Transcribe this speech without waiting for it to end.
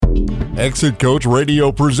Exit Coach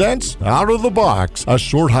Radio presents Out of the Box, a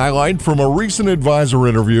short highlight from a recent advisor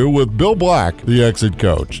interview with Bill Black, the Exit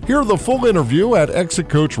Coach. Hear the full interview at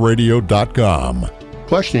exitcoachradio.com.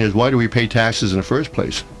 Question is, why do we pay taxes in the first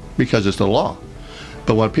place? Because it's the law.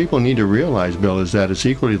 But what people need to realize, Bill, is that it's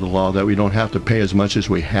equally the law that we don't have to pay as much as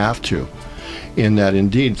we have to. In that,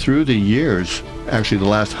 indeed, through the years, actually the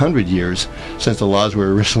last 100 years, since the laws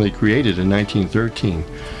were originally created in 1913,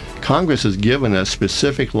 Congress has given us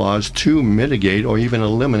specific laws to mitigate or even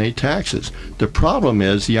eliminate taxes. The problem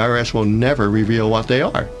is the IRS will never reveal what they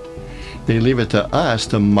are. They leave it to us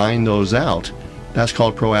to mine those out. That's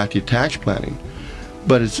called proactive tax planning.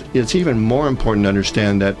 But it's even more important to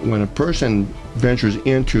understand that when a person ventures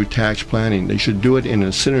into tax planning, they should do it in a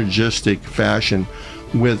synergistic fashion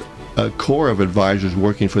with a core of advisors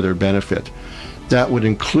working for their benefit. That would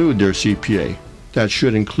include their CPA. That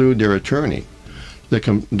should include their attorney. The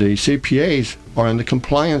CPAs are on the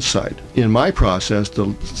compliance side. In my process,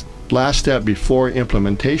 the last step before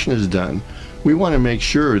implementation is done, we want to make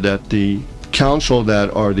sure that the counsel that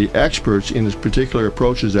are the experts in this particular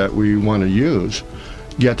approaches that we want to use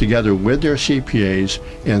get together with their CPAs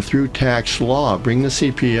and through tax law bring the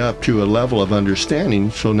CPA up to a level of understanding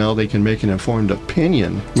so now they can make an informed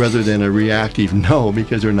opinion rather than a reactive no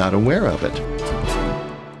because they're not aware of it.